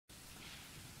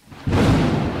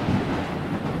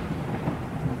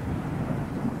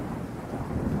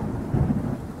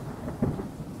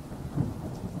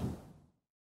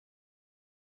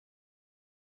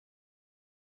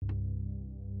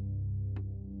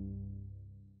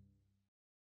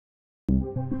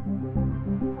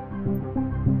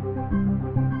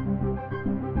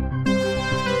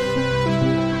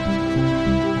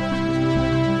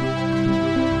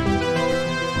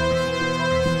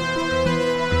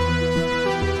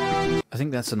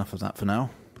think that's enough of that for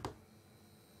now.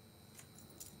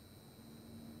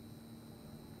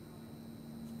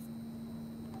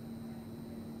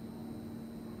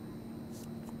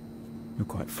 You're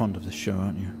quite fond of this show,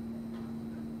 aren't you?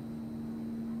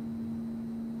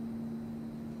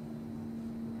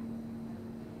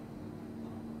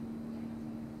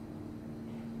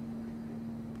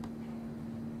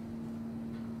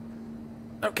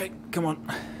 Okay, come on.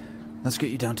 Let's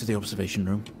get you down to the observation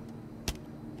room.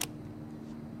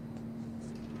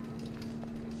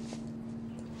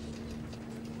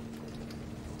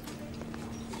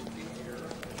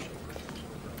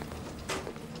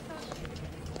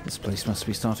 This place must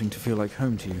be starting to feel like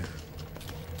home to you.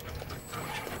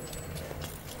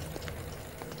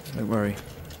 Don't worry.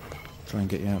 Try and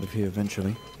get you out of here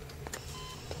eventually.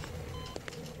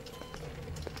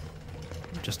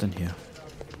 Just in here.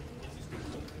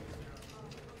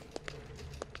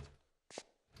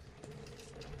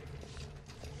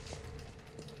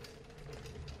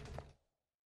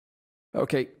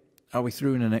 Okay, are we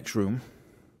through in the next room?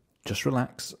 Just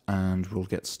relax and we'll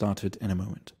get started in a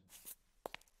moment.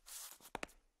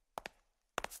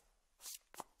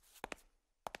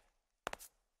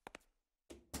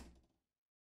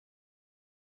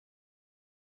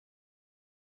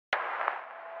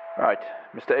 Right,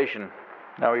 Mr. Aition,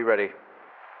 now are you ready?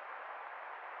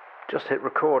 Just hit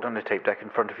record on the tape deck in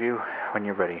front of you when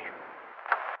you're ready.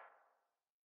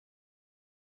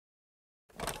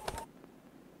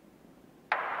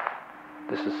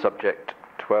 This is subject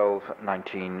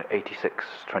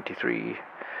 12-19-86-23,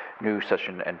 new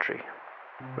session entry.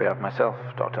 We have myself,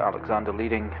 Dr. Alexander,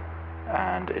 leading,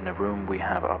 and in a room we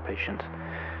have our patient,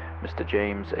 Mr.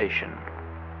 James Aition.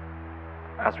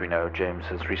 As we know, James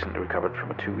has recently recovered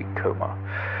from a 2-week coma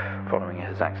following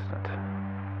his accident.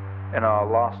 In our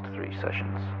last 3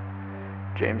 sessions,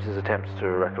 James's attempts to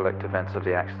recollect events of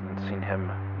the accident seen him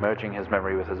merging his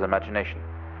memory with his imagination.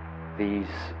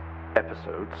 These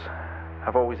episodes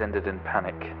have always ended in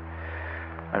panic,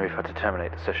 and we've had to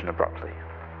terminate the session abruptly.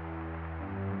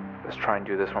 Let's try and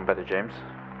do this one better, James.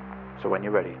 So when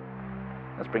you're ready,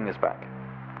 let's bring this back.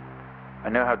 I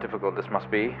know how difficult this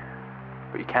must be,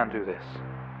 but you can do this.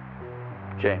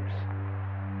 James,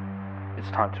 it's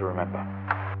time to remember.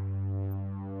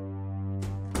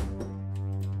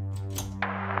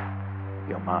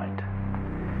 Your mind,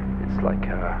 it's like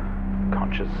a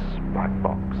conscious black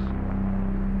box.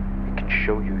 It can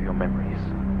show you your memories.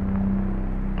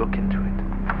 Look into it.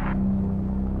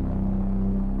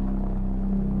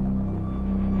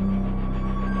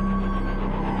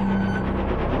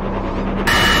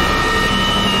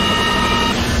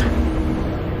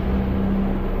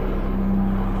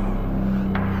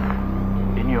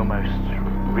 In your most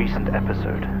recent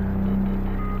episode,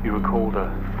 you recalled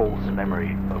a false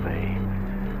memory of a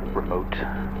remote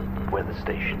weather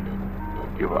station.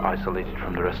 You were isolated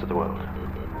from the rest of the world,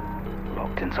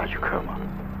 locked inside your coma.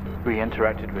 We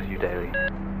interacted with you daily,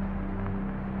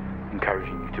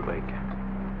 encouraging you to wake.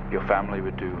 Your family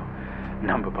would do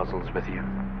number puzzles with you.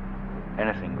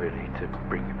 Anything, really, to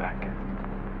bring you back.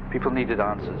 People needed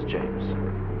answers, James.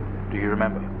 Do you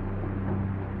remember?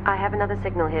 I have another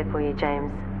signal here for you,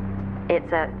 James.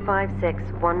 It's at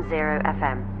 5610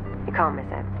 FM. You can't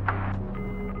miss it.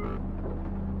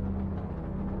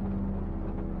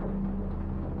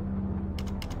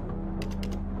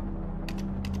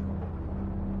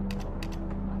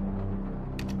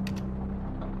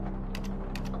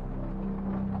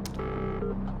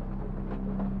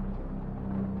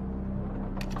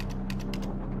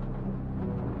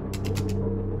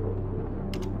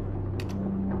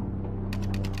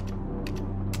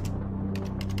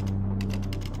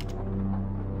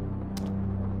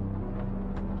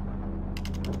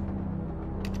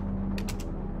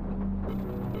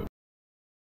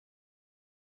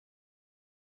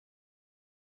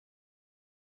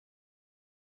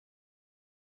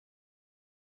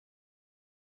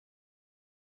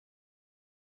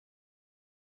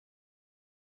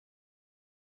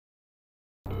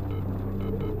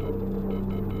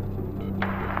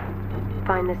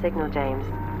 Find the signal, James.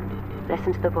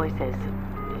 Listen to the voices.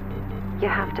 You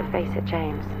have to face it,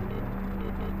 James.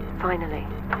 Finally.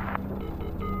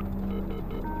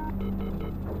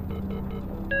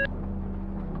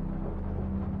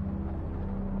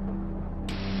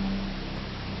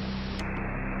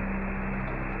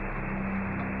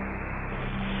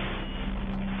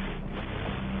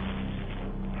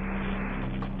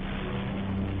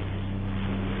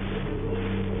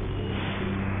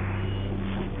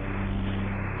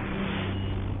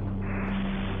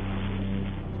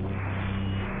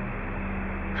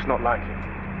 It's not like him,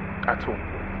 at all.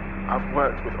 I've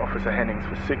worked with Officer Hennings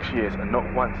for 6 years and not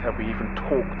once have we even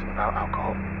talked about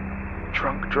alcohol.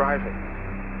 Drunk driving.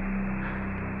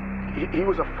 He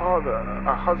was a father,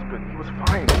 a husband, he was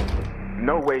fine.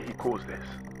 No way he caused this.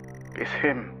 It's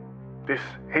him, this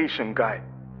Aition guy.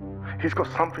 He's got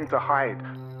something to hide.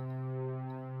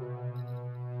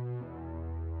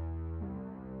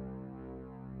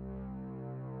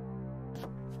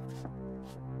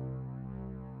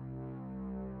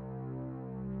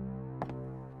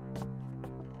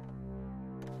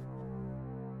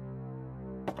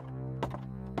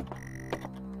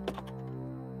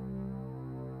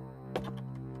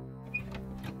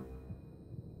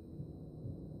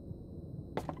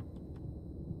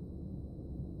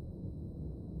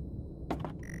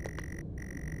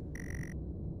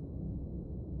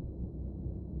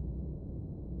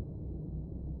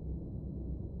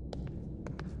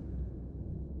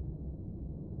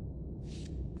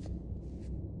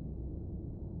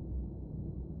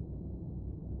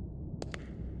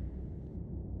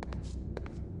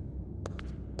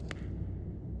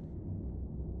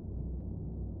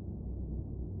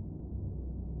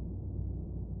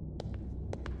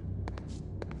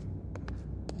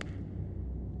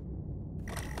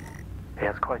 He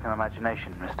has quite an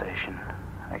imagination, Mr. Aition.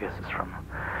 I guess it's from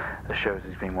the shows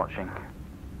he's been watching.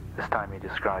 This time he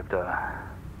described an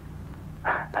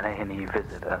A&E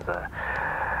visit as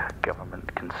a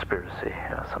government conspiracy,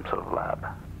 some sort of lab.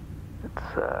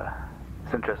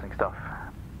 It's interesting stuff,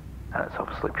 and it's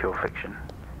obviously pure fiction.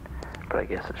 But I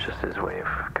guess it's just his way of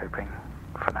coping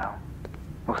for now.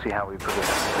 We'll see how we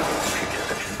progress in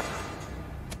future sessions.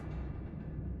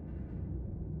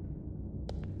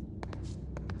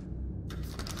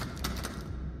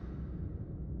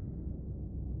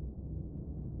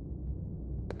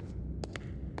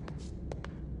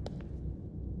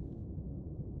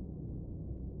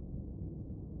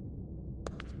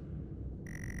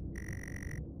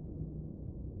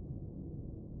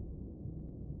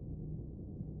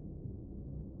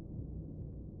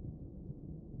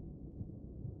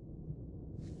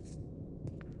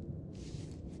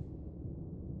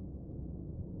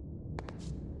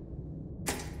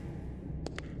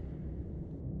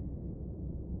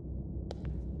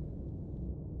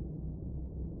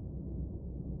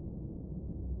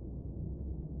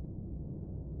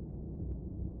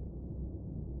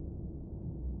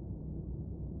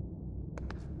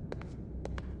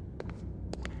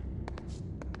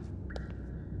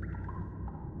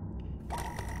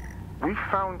 We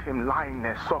found him lying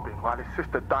there sobbing while his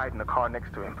sister died in the car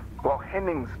next to him, while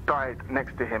Hennings died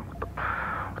next to him.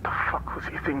 What the fuck was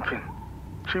he thinking?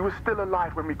 She was still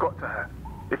alive when we got to her.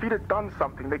 If he'd have done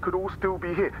something, they could all still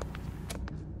be here.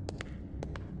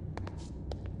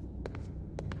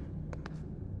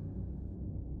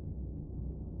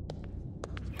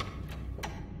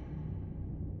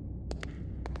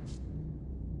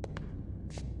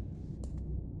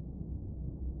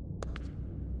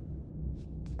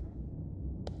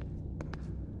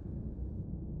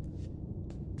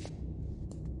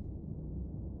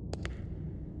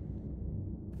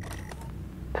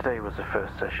 Today was the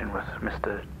first session with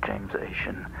Mr. James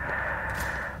Aition,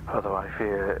 although I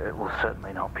fear it will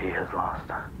certainly not be his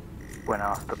last. When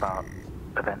asked about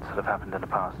events that have happened in the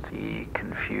past, he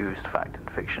confused fact and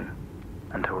fiction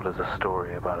and told us a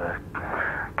story about a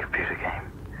computer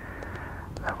game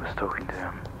that was talking to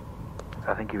him.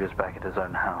 I think he was back at his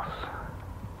own house,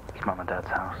 his mum and dad's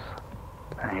house,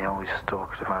 and he always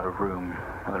talked about a room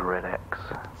with a red X,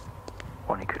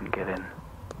 one he couldn't get in.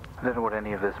 I don't know what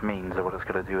any of this means or what it's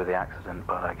got to do with the accident,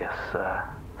 but I guess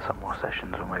some more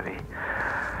sessions will maybe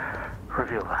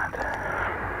reveal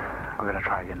that. We're going to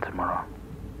try again tomorrow.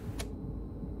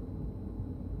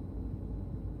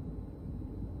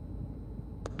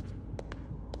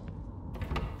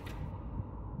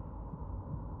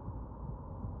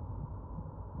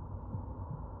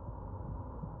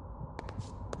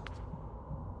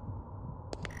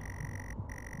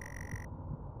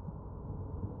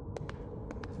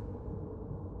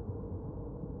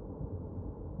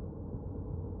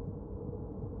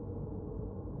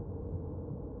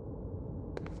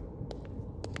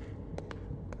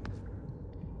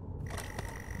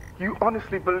 You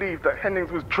honestly believe that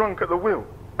Hennings was drunk at the wheel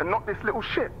and not this little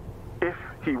shit? If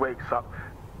he wakes up,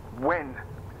 when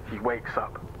he wakes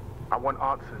up, I want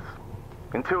answers.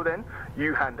 Until then,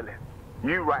 you handle it.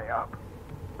 You write it up.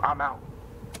 I'm out.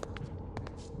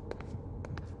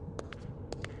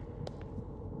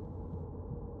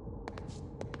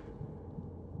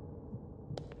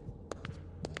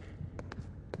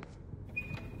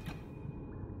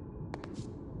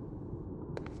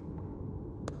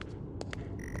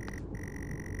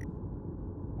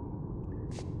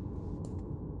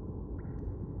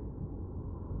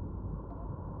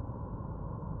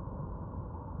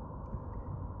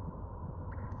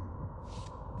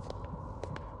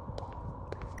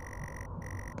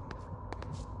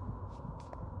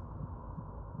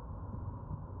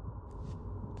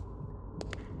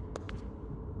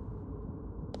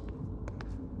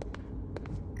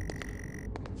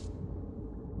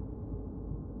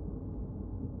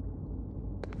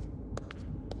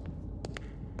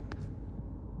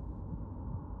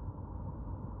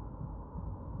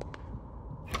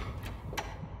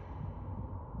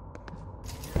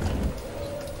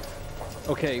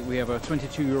 Okay, we have a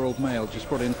 22-year-old male just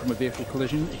brought in from a vehicle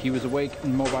collision. He was awake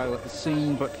and mobile at the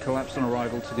scene, but collapsed on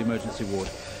arrival to the emergency ward.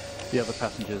 The other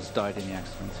passengers died in the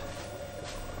accident.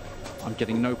 I'm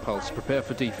getting no pulse. Prepare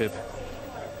for defib.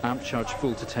 Amp charge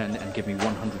full to 10 and give me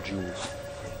 100 joules.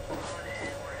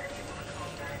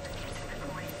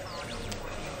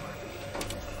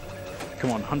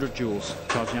 Come on, 100 joules.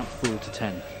 Charging amp full to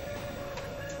 10.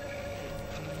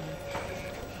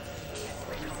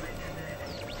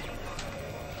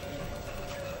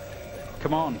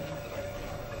 Come on.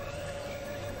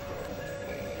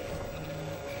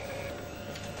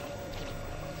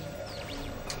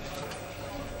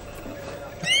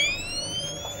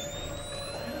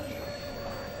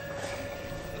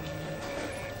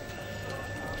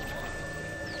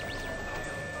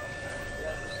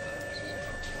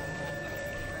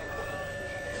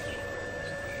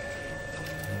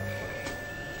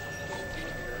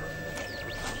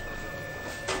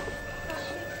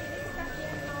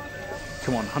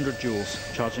 Come on, 100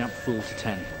 joules, charging up full to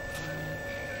 10.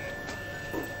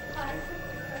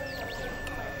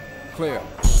 Clear.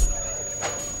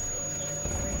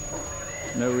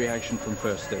 No reaction from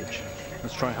first stage.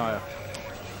 Let's try higher.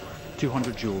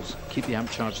 200 joules, keep the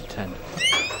amp charged at 10.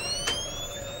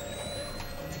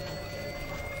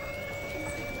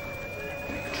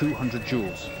 $200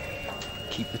 joules.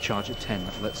 Keep the charge at 10.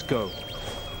 Let's go.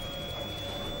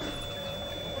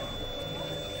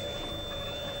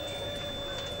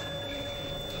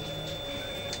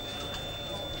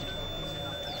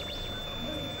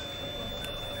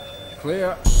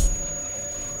 Clear.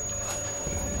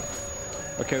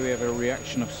 Okay, we have a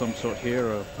reaction of some sort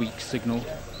here, a weak signal.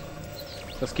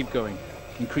 Let's keep going.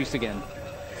 Increase again.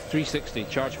 360,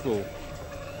 charge full.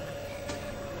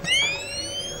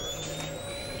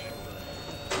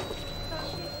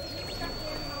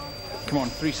 Come on,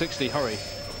 360, hurry.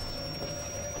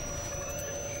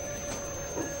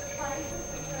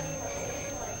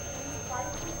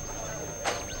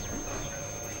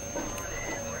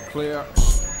 Clear.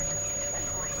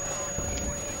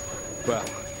 Well,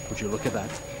 would you look at that?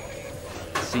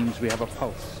 It seems we have a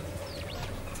pulse.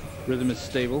 Rhythm is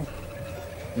stable.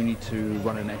 We need to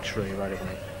run an X-ray right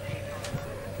away.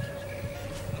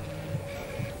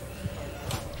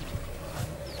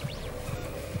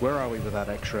 Where are we with that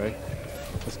X-ray?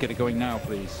 Let's get it going now,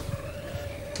 please.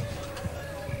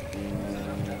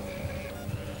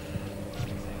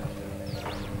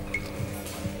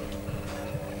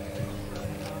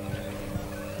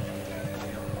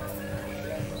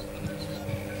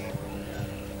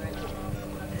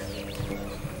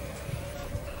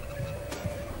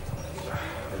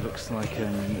 Like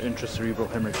an intracerebral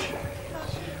hemorrhage.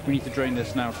 We need to drain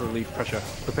this now to relieve pressure.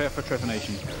 Prepare for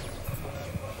trepanation.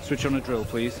 Switch on a drill,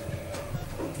 please.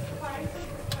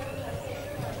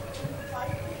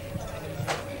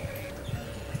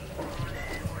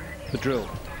 The drill,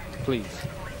 please.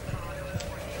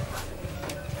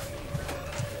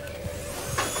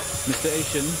 Mr.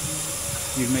 Aition,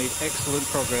 you've made excellent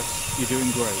progress. You're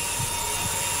doing great.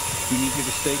 We need you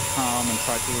to stay calm and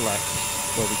try to relax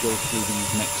while we go through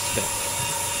these next steps.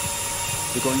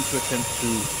 We're going to attempt to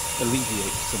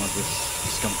alleviate some of this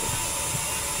discomfort.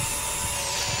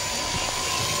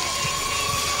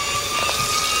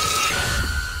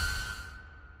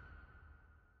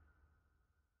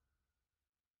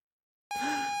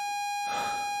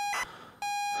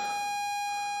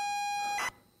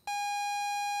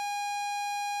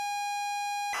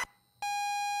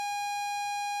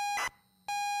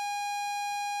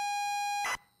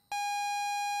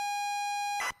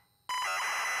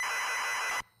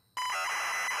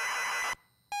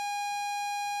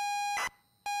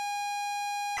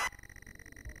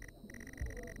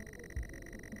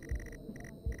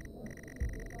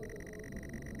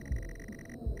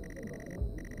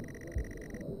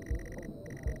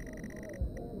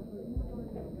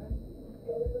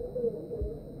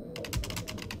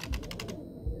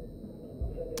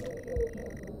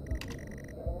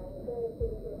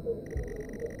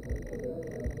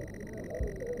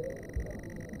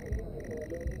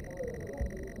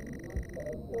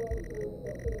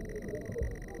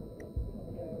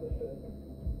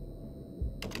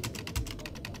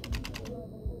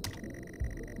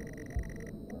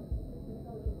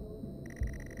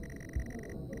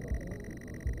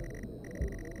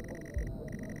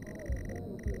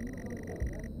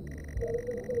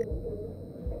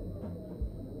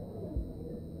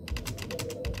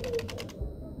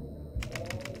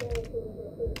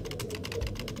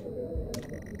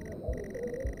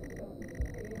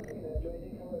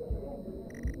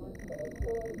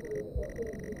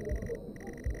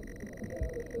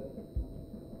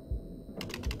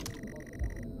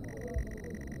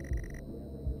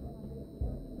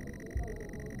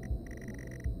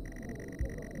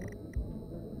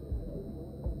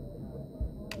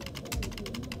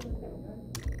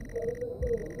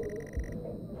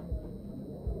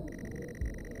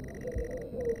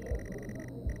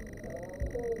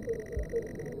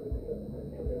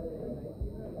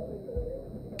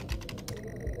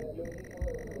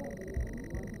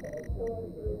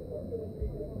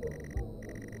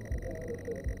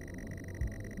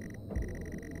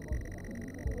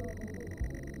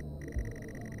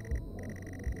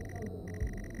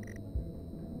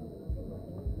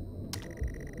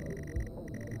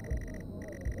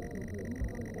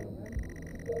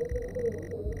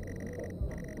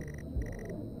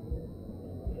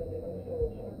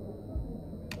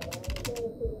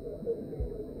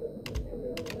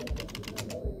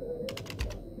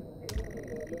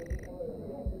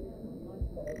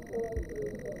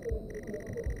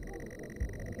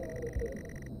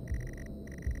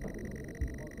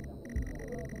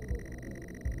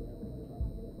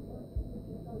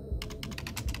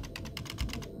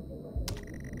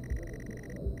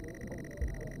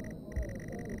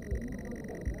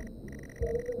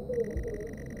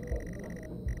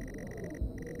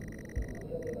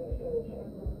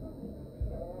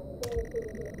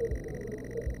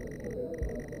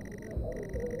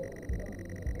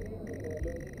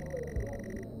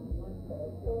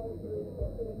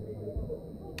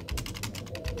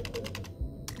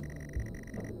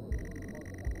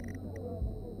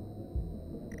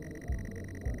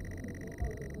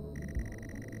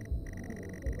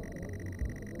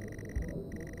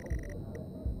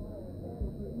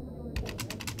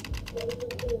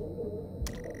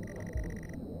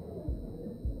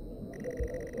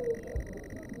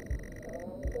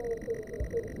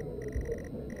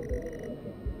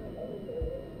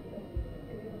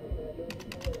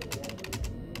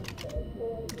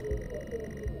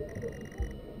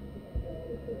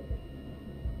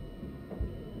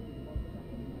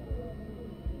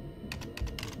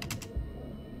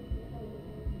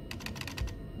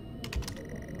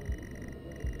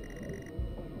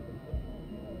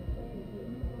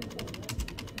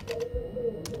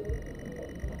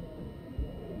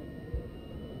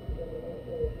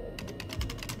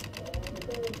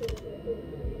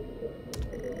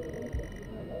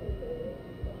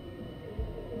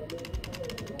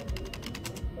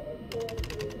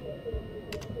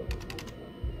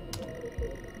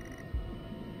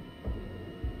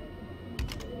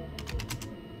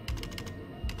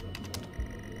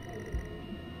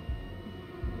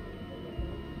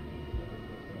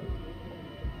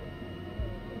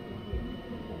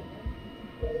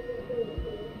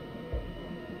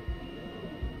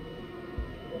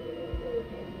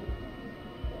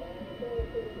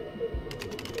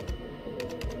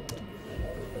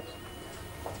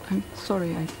 I'm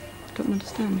sorry, I don't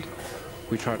understand.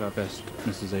 We tried our best,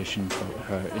 Mrs. Aition, but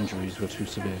her injuries were too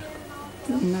severe.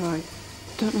 No, I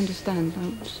don't understand.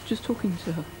 I was just talking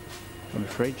to her. I'm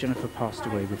afraid Jennifer passed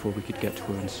away before we could get to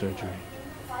her in surgery.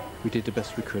 We did the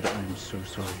best we could. I am so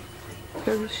sorry.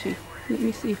 Where is she? Let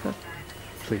me see her.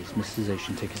 Please, Mrs.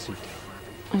 Aition, take a seat.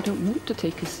 I don't want to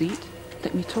take a seat.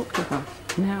 Let me talk to her.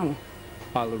 Now.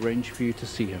 I'll arrange for you to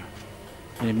see her.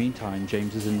 In the meantime,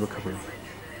 James is in recovery.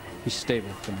 He's stable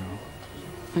for now.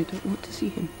 I don't want to see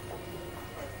him.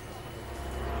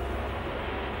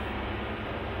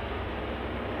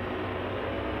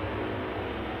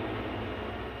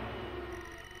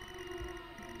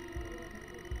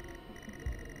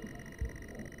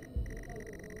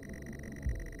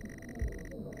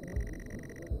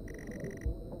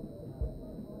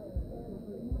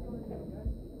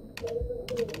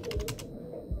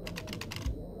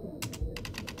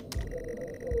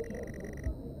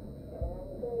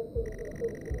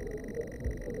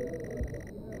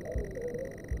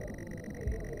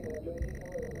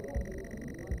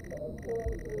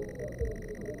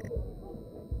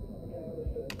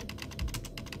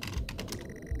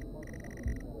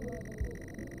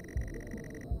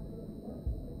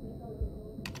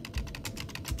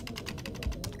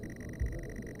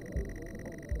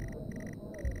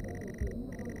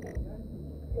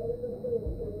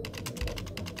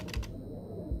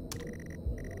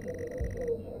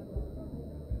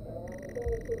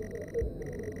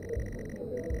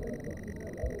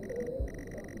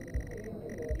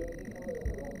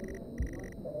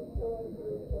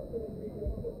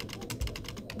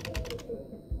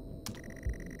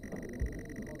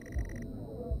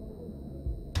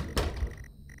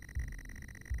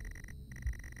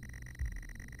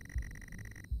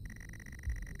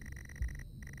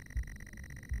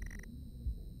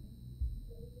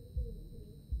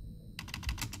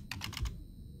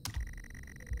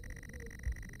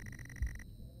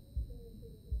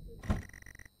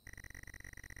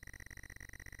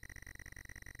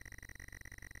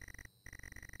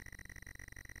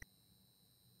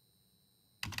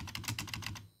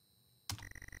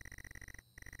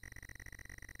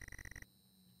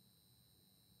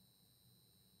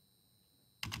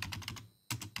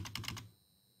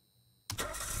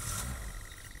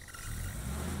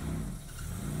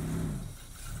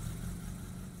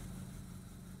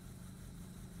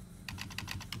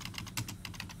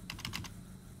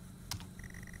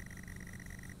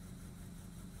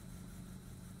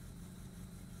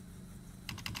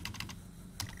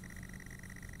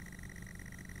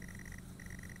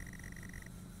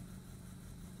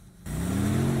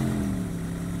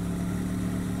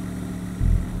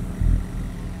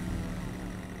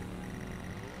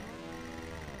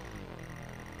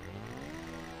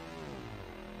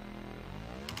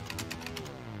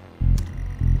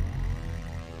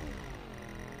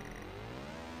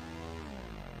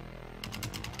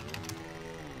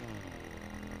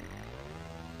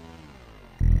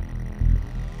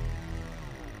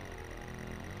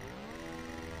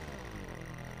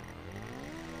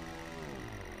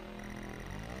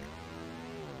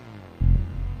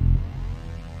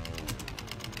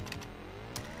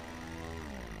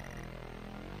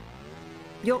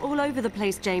 You're all over the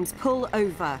place, James. Pull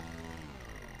over.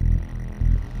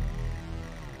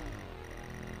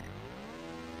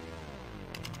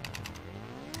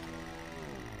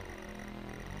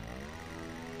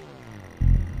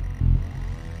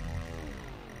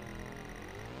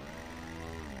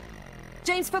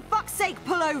 James, for fuck's sake,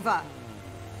 pull over!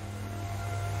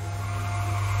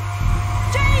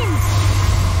 James!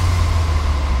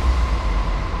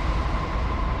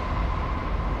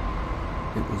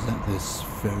 It was at this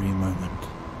very moment,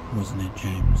 wasn't it,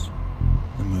 James?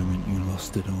 The moment you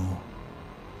lost it all.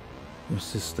 Your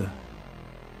sister,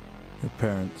 your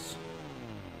parents,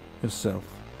 yourself.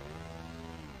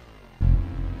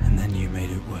 And then you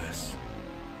made it worse.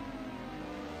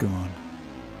 Go on.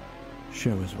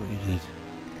 Show us what you did.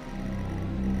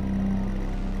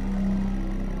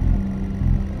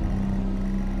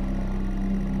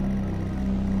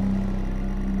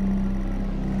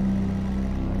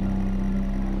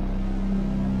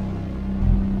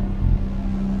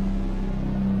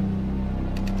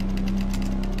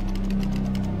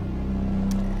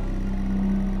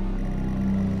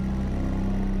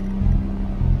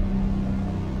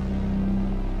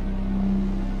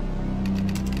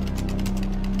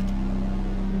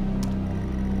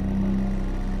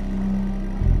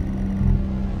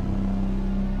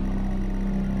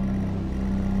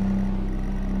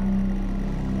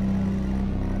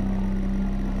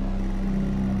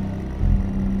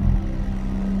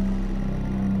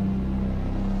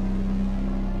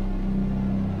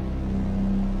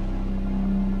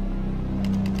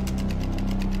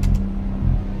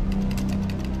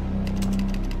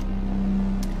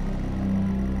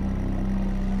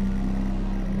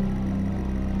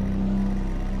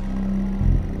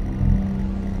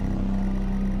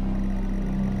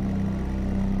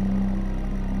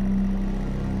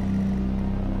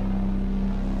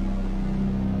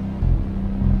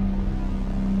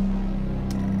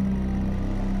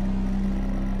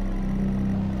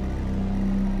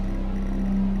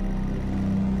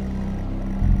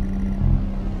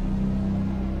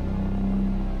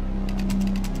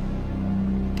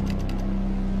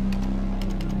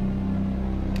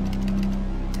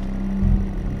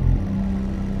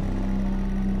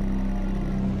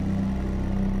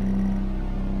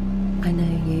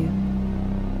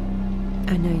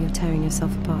 I know you're tearing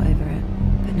yourself apart over it,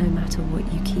 but no matter what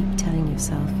you keep telling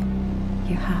yourself,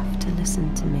 you have to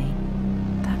listen to me.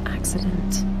 That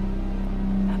accident,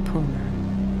 that poor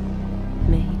man,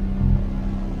 me.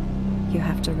 You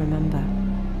have to remember.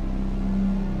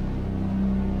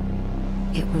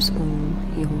 It was all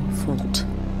your fault.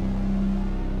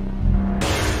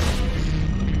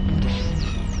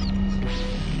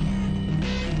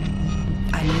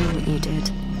 I knew what you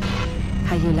did.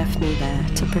 How you left me there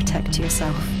to protect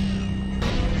yourself.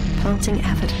 Planting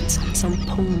evidence on some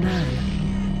poor man.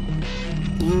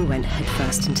 You went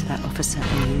headfirst into that officer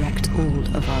and you wrecked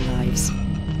all of our lives.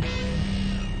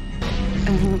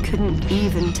 And then you couldn't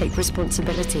even take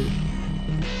responsibility.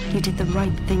 You did the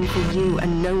right thing for you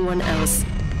and no one else.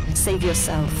 Save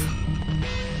yourself.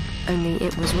 Only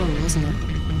it was wrong, wasn't it?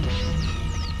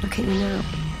 Look at you now.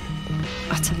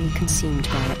 Utterly consumed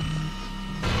by it.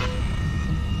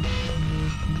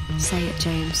 Say it,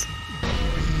 James.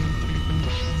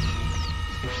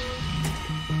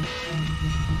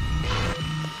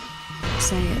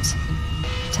 Say it.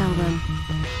 Tell them.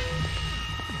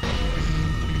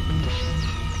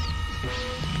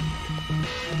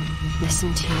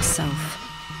 Listen to yourself.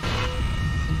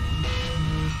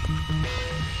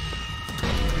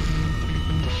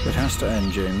 It has to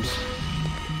end, James.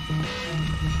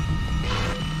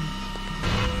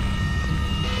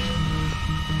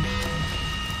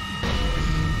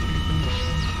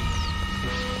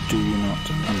 Do you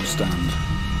not understand?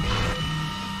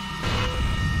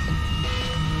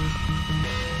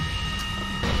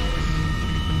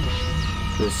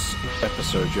 This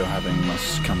episode you're having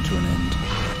must come to an end.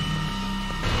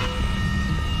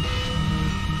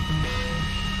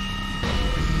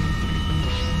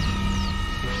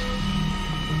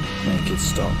 Make it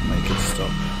stop, make it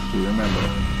stop. Do you remember?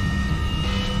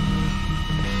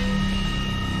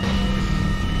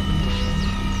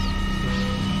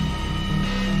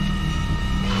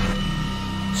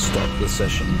 Stop the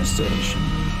session, Mr. Aition.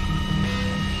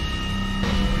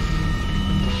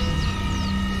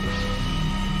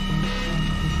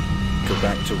 Go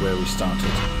back to where we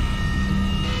started.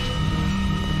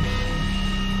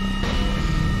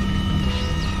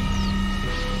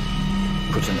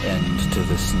 Put an end to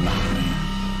this nightmare.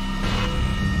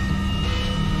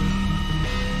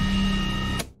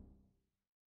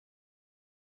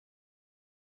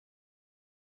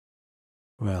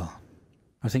 Well,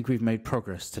 I think we've made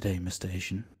progress today, Mr.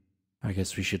 Aition. I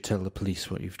guess we should tell the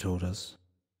police what you've told us.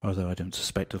 Although I don't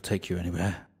suspect they'll take you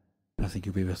anywhere. I think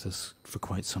you'll be with us for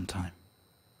quite some time.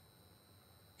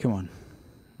 Come on,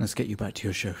 let's get you back to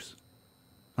your shows.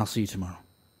 I'll see you tomorrow.